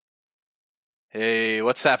Hey,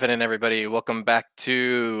 what's happening, everybody? Welcome back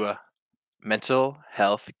to Mental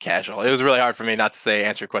Health Casual. It was really hard for me not to say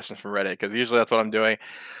answer questions from Reddit because usually that's what I'm doing.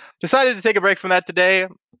 Decided to take a break from that today.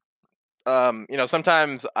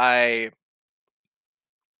 Sometimes I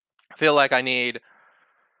feel like I need,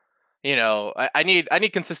 I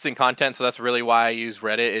need consistent content, so that's really why I use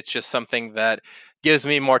Reddit. It's just something that gives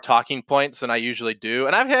me more talking points than I usually do,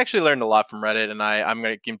 and I've actually learned a lot from Reddit. And I'm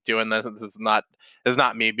gonna keep doing this. This is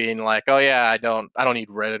not me being like, oh yeah, I don't need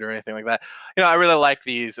Reddit or anything like that. I really like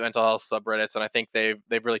these mental health subreddits, and I think they've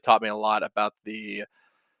really taught me a lot about the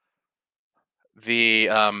the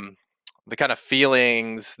kind of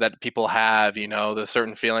feelings that people have, the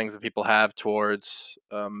certain feelings that people have towards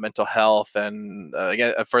mental health and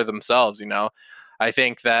again, for themselves. I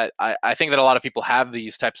think that a lot of people have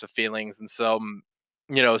these types of feelings, and so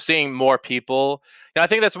seeing more people, I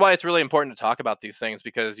think that's why it's really important to talk about these things,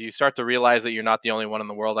 because you start to realize that you're not the only one in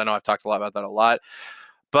the world. I know I've talked a lot about that a lot,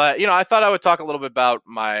 but I thought I would talk a little bit about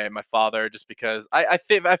my father, just because I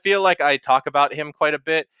feel like I talk about him quite a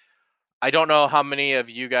bit. I don't know how many of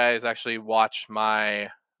you guys actually watch my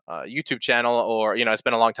YouTube channel, or it's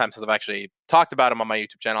been a long time since I've actually talked about him on my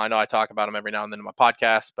YouTube channel. I know I talk about him every now and then in my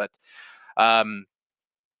podcast, but um,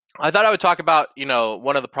 I thought I would talk about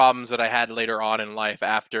one of the problems that I had later on in life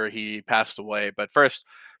after he passed away. But first,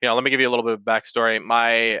 let me give you a little bit of backstory.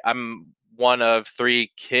 I'm one of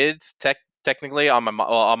three kids, technically on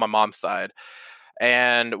my mom's side,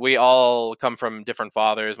 and we all come from different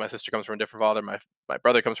fathers. My sister comes from a different father. My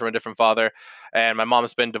brother comes from a different father, and my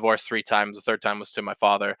mom's been divorced three times. The third time was to my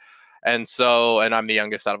father, and I'm the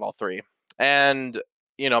youngest out of all three. And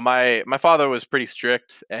my father was pretty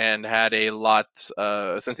strict and had a lot.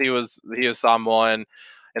 Since he was Samoan,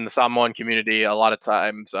 in the Samoan community, a lot of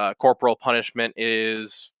times corporal punishment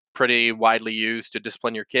is pretty widely used to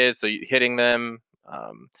discipline your kids. So hitting them.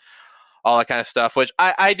 All that kind of stuff, which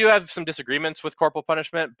I do have some disagreements with corporal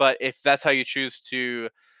punishment, but if that's how you choose to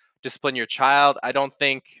discipline your child, I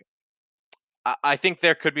think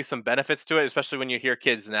there could be some benefits to it, especially when you hear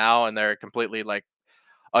kids now and they're completely like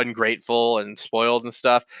ungrateful and spoiled and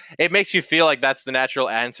stuff. It makes you feel like that's the natural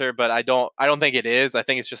answer, but I don't think it is. I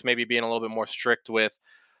think it's just maybe being a little bit more strict with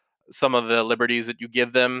some of the liberties that you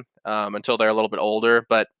give them until they're a little bit older.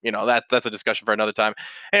 But that's a discussion for another time.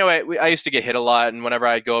 Anyway, I used to get hit a lot, and whenever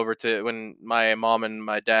I'd go over to when my mom and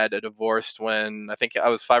my dad had divorced, when I think I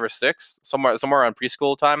was 5 or 6, somewhere around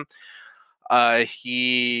preschool time, when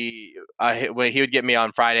he would get me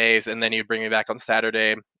on Fridays, and then he would bring me back on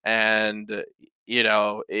Saturday, and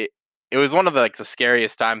it was one of the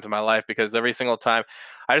scariest times of my life, because every single time,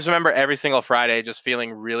 I just remember every single Friday just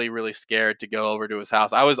feeling really, really scared to go over to his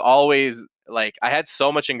house. I was always like, I had so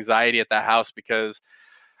much anxiety at that house because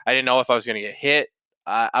I didn't know if I was going to get hit.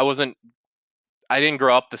 I wasn't. I didn't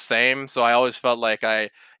grow up the same, so I always felt like I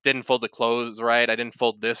didn't fold the clothes right. I didn't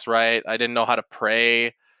fold this right. I didn't know how to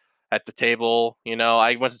pray at the table.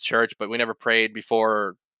 I went to church, but we never prayed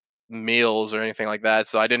before meals or anything like that.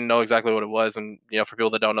 So I didn't know exactly what it was. And for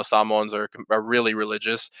people that don't know, Samoans are really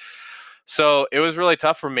religious. So it was really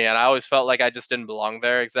tough for me, and I always felt like I just didn't belong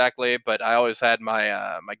there exactly. But I always had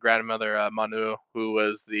my grandmother Manu, who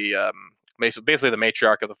was the basically the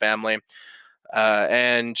matriarch of the family,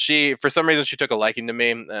 and she, for some reason, she took a liking to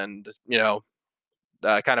me, and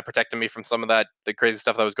kind of protected me from some of the crazy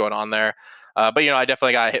stuff that was going on there. But I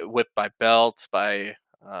definitely got whipped by belts, by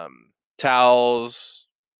towels,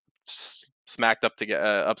 smacked up to get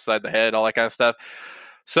upside the head, all that kind of stuff.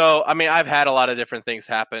 So I mean, I've had a lot of different things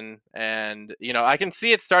happen, and I can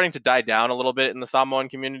see it starting to die down a little bit in the Samoan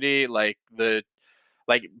community. Like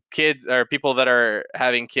kids or people that are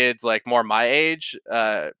having kids like more my age,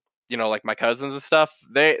 like my cousins and stuff,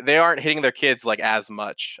 they aren't hitting their kids like as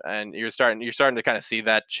much, and you're starting to kind of see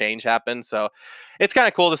that change happen. So it's kind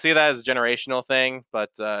of cool to see that as a generational thing.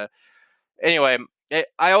 But anyway,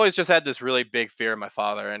 I always just had this really big fear of my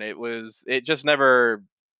father, and it just never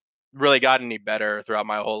really got any better throughout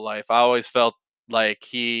my whole life. I always felt like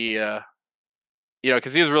because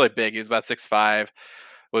he was really big. He was about 6'5",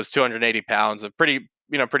 was 280 pounds of pretty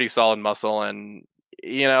solid muscle, and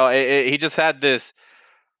he just had this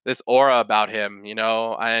aura about him,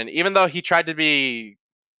 and even though he tried to be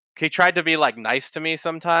like nice to me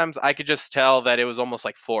sometimes, I could just tell that it was almost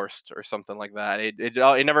like forced or something like that. It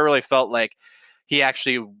never really felt like he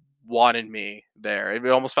actually wanted me there. It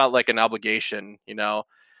almost felt like an obligation,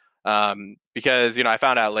 because I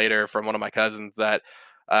found out later from one of my cousins that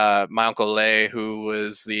my uncle Lay, who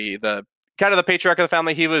was the kind of the patriarch of the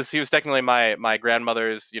family, he was technically my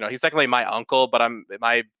grandmother's. He's technically my uncle, but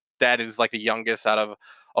my dad is like the youngest out of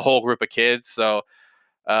a whole group of kids. So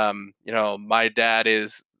my dad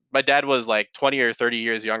is my dad was like 20 or 30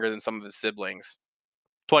 years younger than some of his siblings.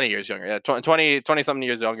 20 years younger, yeah, 20 something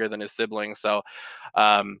years younger than his siblings. So,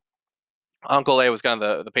 um, Uncle A was kind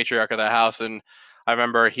of the patriarch of the house, and I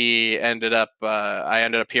remember I ended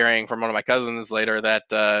up hearing from one of my cousins later that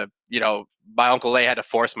my Uncle A had to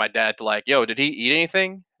force my dad to like, yo, did he eat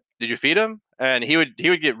anything? Did you feed him? And he would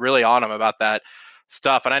get really on him about that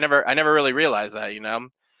stuff, and I never really realized that,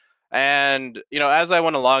 and as I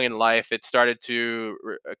went along in life, it started to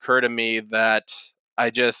occur to me that I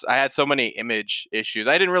had so many image issues.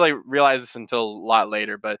 I didn't really realize this until a lot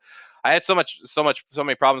later, but I had so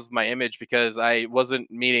many problems with my image because I wasn't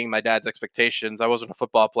meeting my dad's expectations. I wasn't a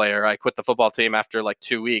football player. I quit the football team after like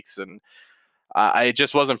 2 weeks, and it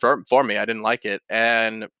just wasn't for me. I didn't like it,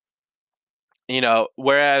 and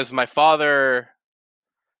whereas my father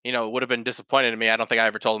would have been disappointed in me. I don't think I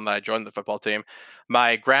ever told him that I joined the football team.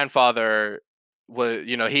 My grandfather was,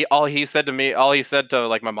 all he said to me, all he said to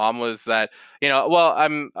like my mom was that, well,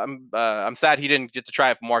 I'm sad he didn't get to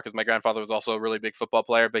try it more because my grandfather was also a really big football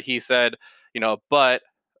player. But he said, but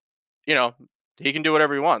you know, he can do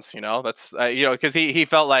whatever he wants. That's because he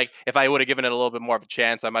felt like if I would have given it a little bit more of a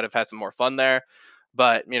chance, I might have had some more fun there.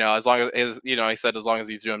 But as long as he said as long as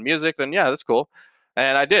he's doing music, then yeah, that's cool.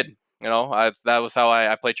 And I did. That was how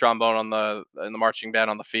I played trombone in the marching band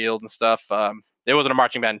on the field and stuff. It wasn't a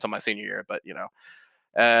marching band until my senior year, but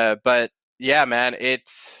but yeah, man,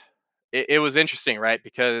 it was interesting, right?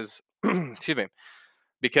 Because excuse me,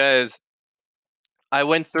 because I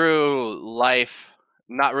went through life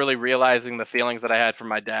not really realizing the feelings that I had for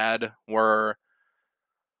my dad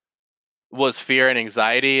was fear and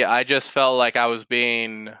anxiety. I just felt like I was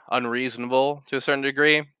being unreasonable to a certain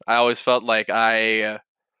degree. I always felt like I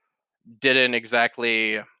didn't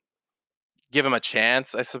exactly give him a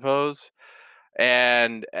chance, I suppose.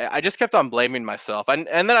 And I just kept on blaming myself. And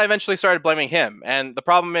then I eventually started blaming him. And the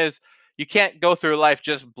problem is you can't go through life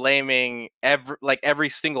just blaming every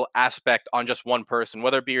single aspect on just one person,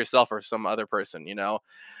 whether it be yourself or some other person.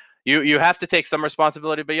 You have to take some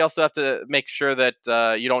responsibility, but you also have to make sure that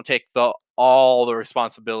you don't take all the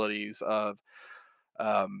responsibilities of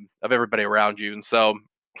everybody around you. And so,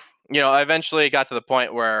 I eventually got to the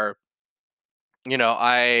point where you know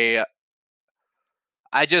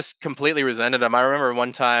I just completely resented him. I remember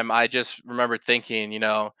one time I just remembered thinking,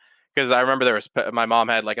 because I remember my mom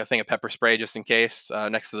had like a thing of pepper spray just in case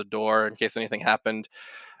next to the door in case anything happened.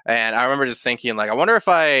 And I remember just thinking like, I wonder if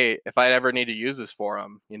I ever need to use this for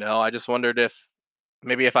him. I just wondered if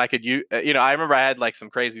maybe if I could use. I remember I had like some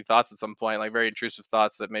crazy thoughts at some point, like very intrusive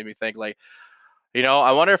thoughts that made me think like,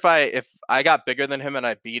 I wonder if I got bigger than him and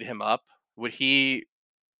I beat him up, would he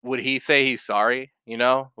say he's sorry?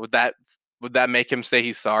 Would that make him say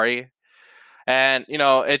he's sorry? And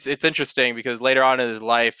it's interesting because later on in his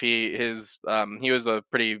life, he was a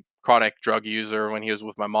pretty chronic drug user when he was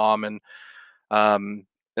with my mom, and um,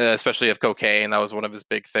 especially of cocaine. That was one of his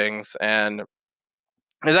big things, and it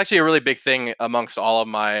was actually a really big thing amongst all of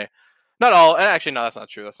my. Not all, actually, no, that's not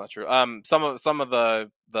true. That's not true. Some of the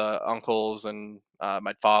uncles and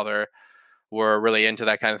my father were really into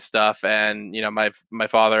that kind of stuff, and my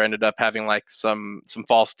father ended up having like some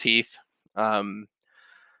false teeth. Um,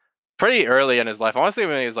 Pretty early in his life. I want to say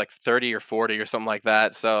when he was like 30 or 40 or something like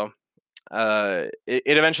that. So it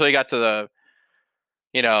eventually got to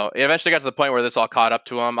it eventually got to the point where this all caught up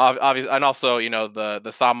to him. Obviously, and also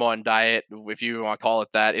the Samoan diet, if you want to call it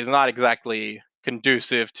that, is not exactly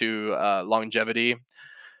conducive to longevity.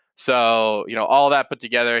 So all that put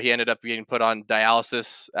together, he ended up getting put on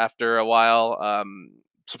dialysis after a while.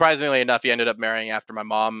 Surprisingly enough, he ended up marrying after my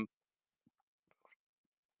mom,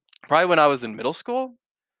 probably when I was in middle school.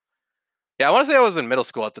 Yeah, I want to say I was in middle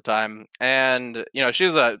school at the time, and she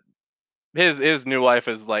was his new wife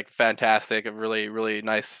is like fantastic, a really really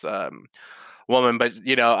nice woman. But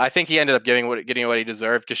I think he ended up getting what he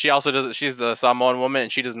deserved because she also does. She's a Samoan woman,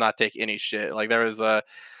 and she does not take any shit. Like there was a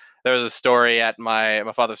story at my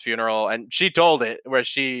father's funeral, and she told it where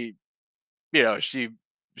you know she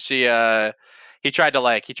he tried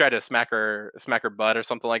to smack her butt or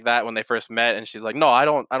something like that when they first met, and she's like, no, I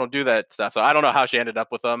don't do that stuff. So I don't know how she ended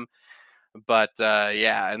up with him, but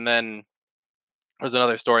yeah. And then there's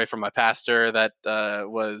another story from my pastor that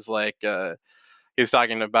was like he was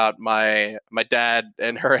talking about my dad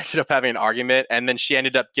and her ended up having an argument, and then she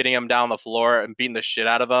ended up getting him down on the floor and beating the shit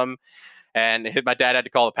out of him, and my dad had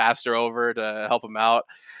to call the pastor over to help him out.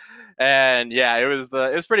 And yeah, it was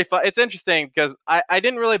pretty fun. It's interesting because I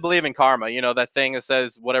didn't really believe in karma, that thing that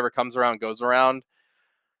says whatever comes around goes around,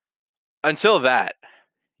 until that.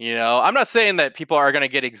 I'm not saying that people are going to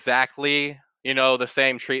get exactly the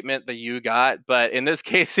same treatment that you got, but in this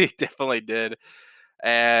case he definitely did.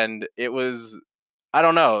 and it was, I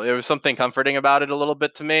don't know, there was something comforting about it a little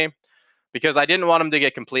bit to me because I didn't want him to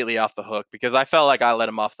get completely off the hook because I felt like I let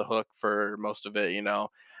him off the hook for most of it, you know.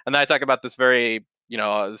 And then I talk about this very,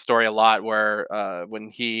 story a lot where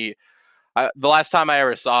when the last time I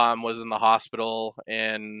ever saw him was in the hospital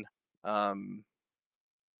in, um,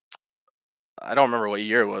 I don't remember what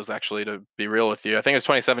year it was actually, to be real with you. I think it was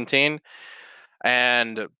 2017.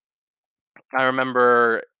 And I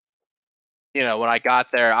remember, when I got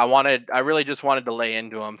there, I really just wanted to lay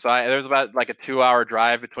into him. So there was about like a 2 hour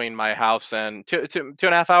drive between my house and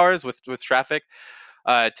 2.5 hours with traffic,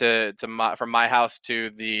 from my house to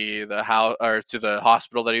the house or to the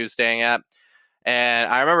hospital that he was staying at.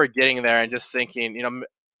 And I remember getting there and just thinking,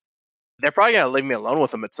 they're probably gonna leave me alone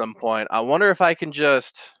with him at some point. I wonder if I could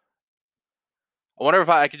just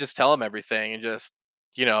tell him everything and just,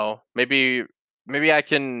 maybe maybe I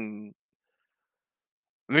can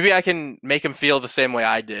maybe I can make him feel the same way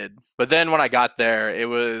I did. But then when I got there, it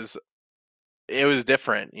was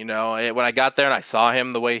different. When I got there and I saw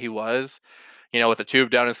him the way he was, with a tube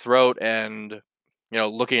down his throat and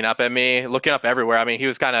looking up at me, looking up everywhere. I mean, he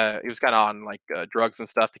was kind of on like drugs and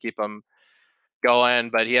stuff to keep him going,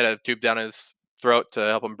 but he had a tube down his throat to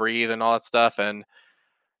help him breathe and all that stuff. And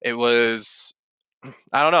it was,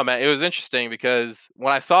 I don't know, man. It was interesting because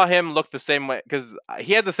when I saw him look the same way, because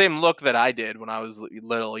he had the same look that I did when I was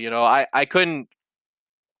little. I couldn't.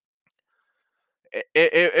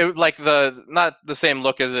 It like the not the same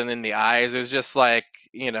look as in the eyes. It was just like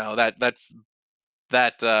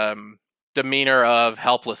that demeanor of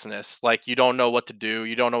helplessness. Like you don't know what to do,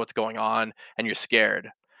 you don't know what's going on, and you're scared.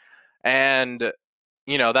 And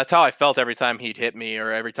that's how I felt every time he'd hit me,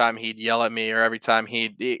 or every time he'd yell at me, or every time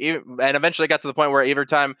and eventually got to the point where every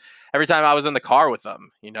time I was in the car with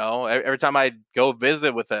him, every time I'd go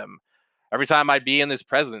visit with him, every time I'd be in his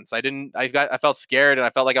presence, I felt scared and I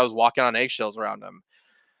felt like I was walking on eggshells around him.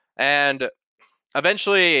 And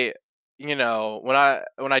eventually, when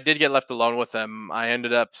I did get left alone with him, I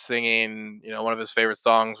ended up singing, one of his favorite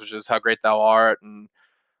songs, which is "How Great Thou Art," and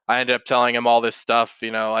I ended up telling him all this stuff.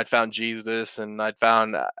 I'd found Jesus, and at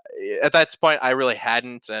that point I really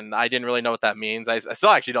hadn't, and I didn't really know what that means. I still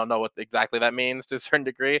actually don't know what exactly that means to a certain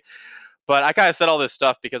degree, but I kind of said all this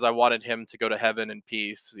stuff because I wanted him to go to heaven in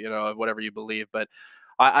peace, whatever you believe. But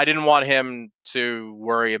I didn't want him to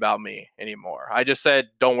worry about me anymore. I just said,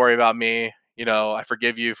 "Don't worry about me. I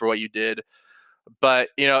forgive you for what you did." But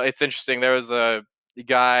it's interesting. There was a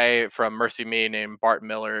guy from Mercy Me named Bart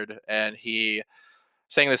Millard, and he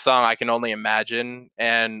sang this song "I Can Only Imagine,"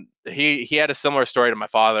 and he had a similar story to my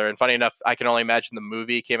father. And funny enough, "I Can Only Imagine" the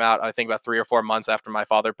movie came out, I think, about 3 or 4 months after my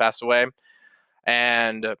father passed away.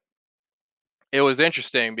 And it was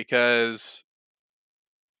interesting because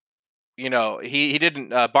he didn't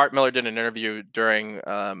Bart Miller did an interview during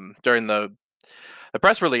the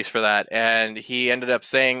press release for that, and he ended up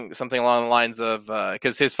saying something along the lines of,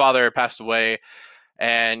 because his father passed away,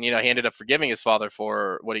 and he ended up forgiving his father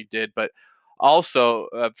for what he did, but also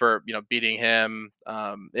for beating him.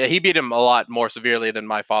 Yeah, he beat him a lot more severely than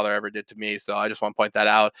my father ever did to me, so I just want to point that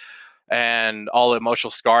out, and all the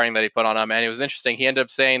emotional scarring that he put on him. And it was interesting, he ended up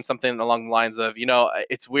saying something along the lines of,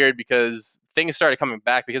 it's weird because things started coming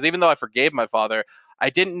back, because even though I forgave my father, I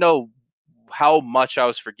didn't know how much I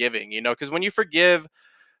was forgiving, because when you forgive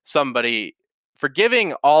somebody,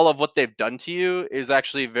 forgiving all of what they've done to you is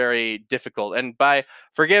actually very difficult. And by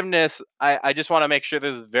forgiveness, I just want to make sure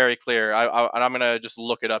this is very clear. And I'm gonna just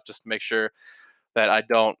look it up just to make sure that I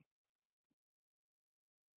don't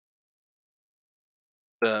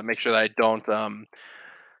make sure that I don't I'm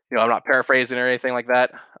not paraphrasing or anything like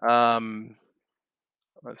that. Um,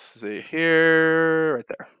 let's see here, right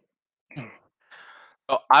there.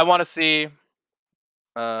 Oh, I want to see.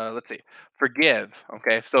 Let's see. Forgive.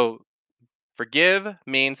 Okay, so forgive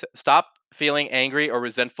means stop feeling angry or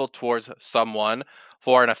resentful towards someone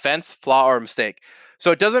for an offense, flaw, or mistake.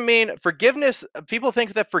 So it doesn't mean forgiveness. People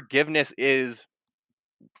think that forgiveness is,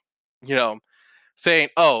 you know, saying,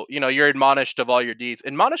 oh, you're admonished of all your deeds.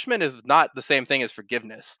 Admonishment is not the same thing as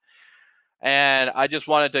forgiveness. And I just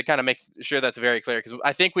wanted to kind of make sure that's very clear, because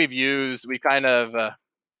I think we've kind of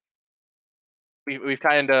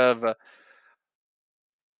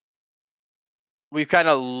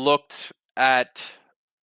looked at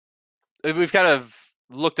we've kind of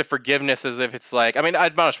looked at forgiveness as if it's like, I mean,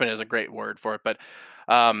 admonishment is a great word for it, but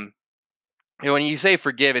um when you say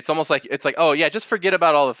forgive, it's like, oh yeah, just forget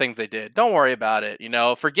about all the things they did, don't worry about it.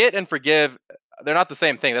 Forget and forgive, they're not the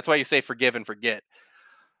same thing. That's why you say forgive and forget.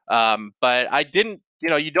 But I didn't,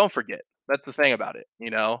 you don't forget. That's the thing about it.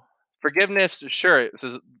 Forgiveness, sure,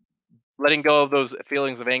 letting go of those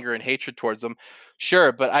feelings of anger and hatred towards them.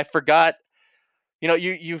 Sure, but I forgot,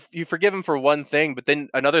 you forgive him for one thing, but then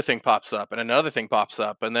another thing pops up and another thing pops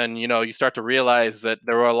up, and then you start to realize that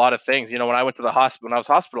there were a lot of things. When I went to the hospital, when I was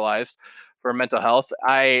hospitalized for mental health,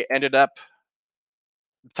 I ended up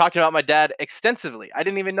talking about my dad extensively. I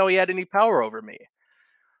didn't even know he had any power over me.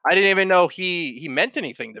 I didn't even know he meant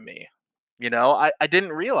anything to me. I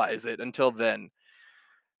didn't realize it until then.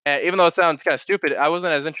 Even though it sounds kind of stupid, I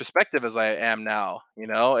wasn't as introspective as I am now.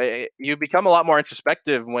 You become a lot more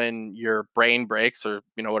introspective when your brain breaks, or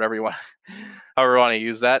whatever you want, however you want to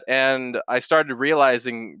use that. And I started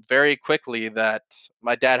realizing very quickly that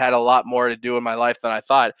my dad had a lot more to do in my life than I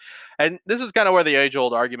thought. And this is kind of where the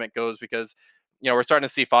age-old argument goes, because we're starting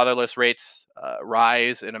to see fatherless rates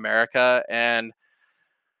rise in America, and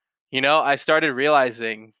I started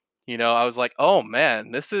realizing, I was like, oh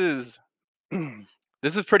man, this is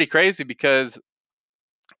this is pretty crazy, because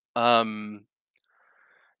um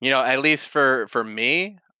at least for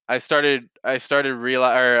me, I started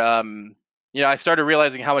realize or I started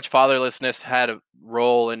realizing how much fatherlessness had a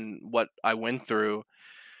role in what I went through.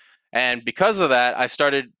 And because of that, I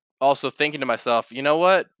started also thinking to myself, you know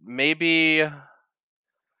what, maybe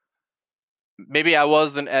I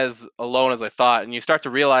wasn't as alone as I thought. And you start to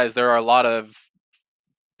realize there are a lot of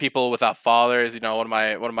people without fathers. One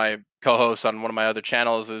of my co-hosts on one of my other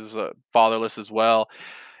channels is fatherless as well.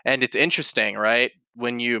 And it's interesting, right?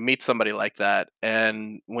 When you meet somebody like that,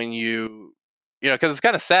 and when because it's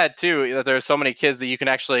kind of sad too that there's so many kids that you can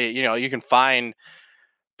actually, you can find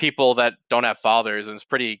people that don't have fathers, and it's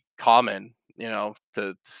pretty common,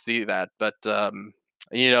 to see that. But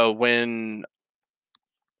when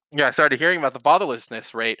I started hearing about the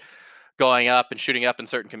fatherlessness rate going up and shooting up in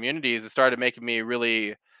certain communities, it started making me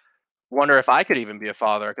really wonder if I could even be a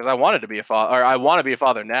father, because I wanted to be a father, or I want to be a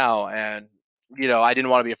father now. And I didn't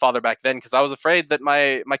want to be a father back then because I was afraid that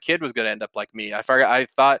my kid was going to end up like me. I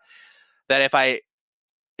thought that if I,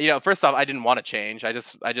 first off, I didn't want to change. I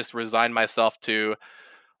just resigned myself to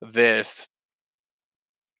this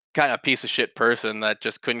kind of piece of shit person that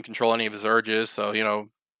just couldn't control any of his urges. So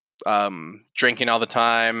drinking all the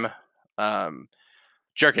time, um,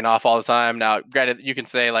 jerking off all the time. Now, granted, you can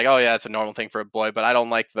say like, "Oh yeah, it's a normal thing for a boy," but I don't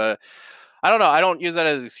like the. I don't know. I don't use that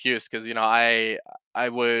as an excuse, because I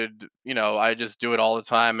would, I just do it all the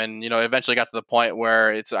time. And it eventually got to the point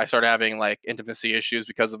where I started having like intimacy issues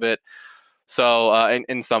because of it. So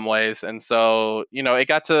in some ways, and so it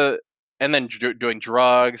got to, and then doing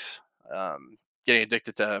drugs, getting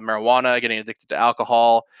addicted to marijuana, getting addicted to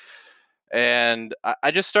alcohol. And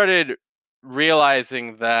I just started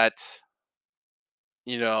realizing that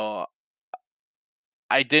you know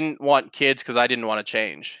I didn't want kids because I didn't want to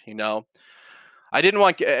change. I didn't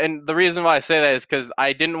want, and the reason why I say that is because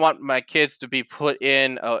I didn't want my kids to be put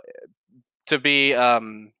in to be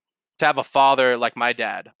to have a father like my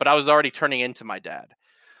dad, but I was already turning into my dad.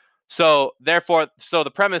 So therefore, so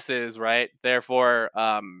the premise is right. Therefore,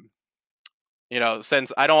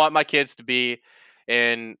 since I don't want my kids to be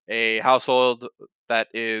in a household that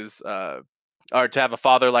is or to have a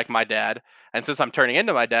father like my dad, and since I'm turning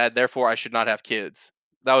into my dad, therefore I should not have kids.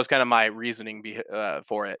 That was kind of my reasoning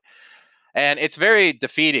for it. And it's very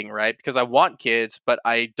defeating, right? Because I want kids, but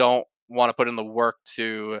I don't want to put in the work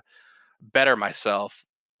to better myself.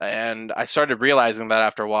 And I started realizing that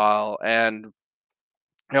after a while. And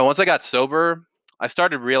once I got sober, I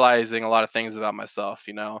started realizing a lot of things about myself.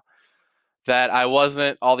 That I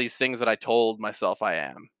wasn't all these things that I told myself I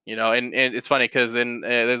am. And it's funny because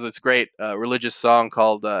there's this great religious song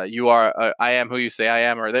called "You Are I Am Who You Say I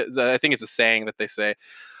Am," or I think it's a saying that they say.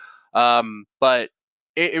 But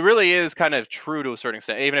it really is kind of true to a certain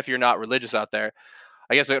extent, even if you're not religious out there.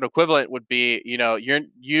 I guess an equivalent would be, you don't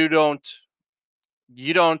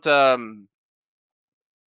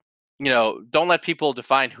don't let people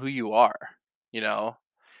define who you are. You know,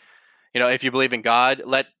 if you believe in God,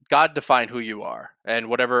 let God define who you are, and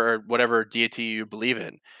whatever deity you believe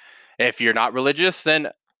in. If you're not religious, then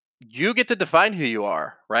you get to define who you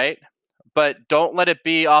are, right? But don't let it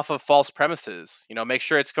be off of false premises. Make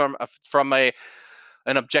sure it's from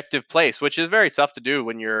an objective place, which is very tough to do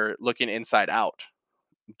when you're looking inside out.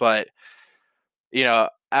 But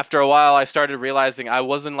after a while, I started realizing I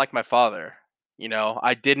wasn't like my father.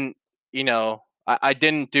 I didn't, I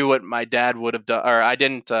didn't do what my dad would have done, or I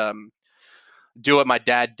didn't do what my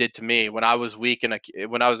dad did to me when I was weak, and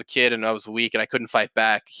when I was a kid and I was weak and I couldn't fight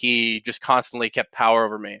back. He just constantly kept power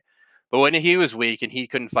over me. But when he was weak and he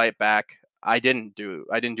couldn't fight back, I didn't do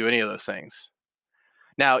any of those things.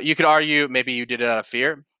 Now, you could argue maybe you did it out of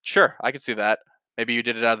fear. Sure, I could see that. Maybe you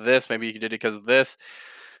did it out of this. Maybe you did it because of this.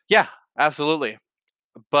 Yeah, absolutely.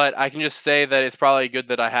 but I can just say that it's probably good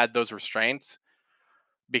that I had those restraints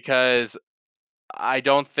because I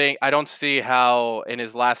don't see how in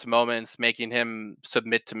his last moments making him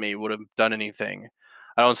submit to me would have done anything.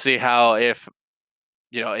 I don't see how if,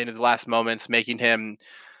 in his last moments making him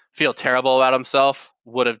feel terrible about himself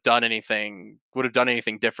would have done anything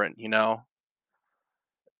different, you know?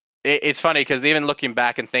 It's funny because even looking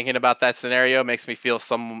back and thinking about that scenario makes me feel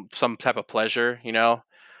some type of pleasure, you know?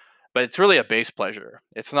 But it's really a base pleasure.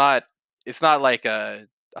 It's not like a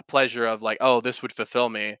pleasure of like, oh, this would fulfill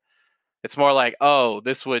me. It's more like, oh,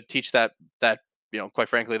 this would teach that quite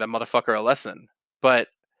frankly, that motherfucker a lesson. But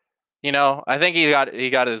I think he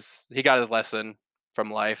got his lesson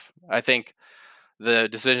from life. I think the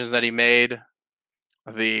decisions that he made,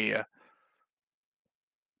 the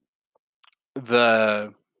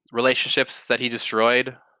the relationships that he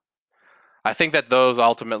destroyed, I think that those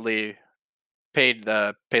ultimately paid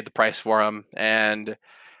the price for him. And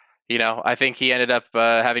I think he ended up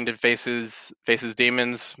having to face his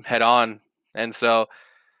demons head on. And so,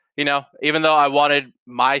 even though I wanted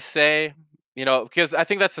my say, because I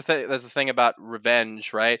think that's the thing about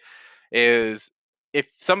revenge, right? Is if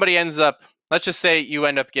somebody ends up, let's just say you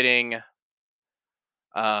end up getting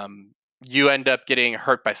hurt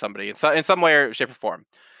by somebody in some way or shape or form,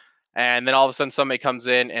 and then all of a sudden somebody comes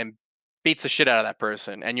in and beats the shit out of that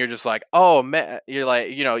person, and you're just like, oh man, you're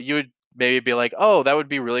like, you would maybe be like, oh, that would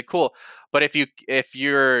be really cool. But if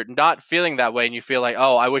you're not feeling that way and you feel like,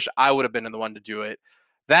 oh, I wish I would have been the one to do it,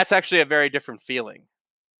 that's actually a very different feeling,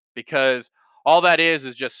 because all that is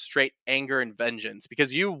just straight anger and vengeance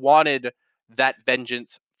because you wanted that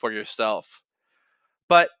vengeance for yourself.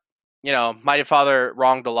 But my father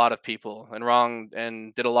wronged a lot of people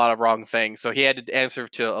and did a lot of wrong things, so he had to answer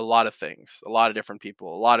to a lot of things, a lot of different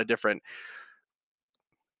people, a lot of different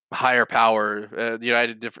higher power. He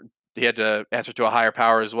had to answer to a higher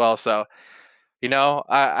power as well. So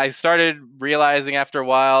I started realizing after a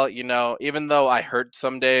while, even though I hurt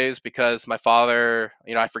some days because my father,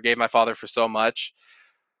 I forgave my father for so much,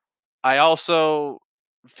 I also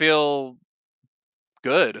feel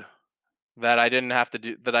good that I didn't have to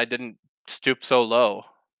do that. I didn't stoop so low,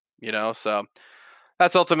 so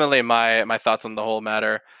that's ultimately my thoughts on the whole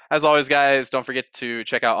matter. As always, guys, don't forget to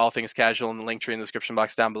check out All Things Casual in the link tree in the description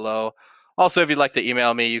box down below. Also, if you'd like to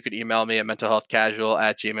email me, you could email me at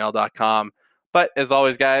mentalhealthcasual@gmail.com. But as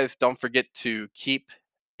always, guys, don't forget to keep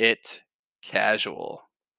it casual.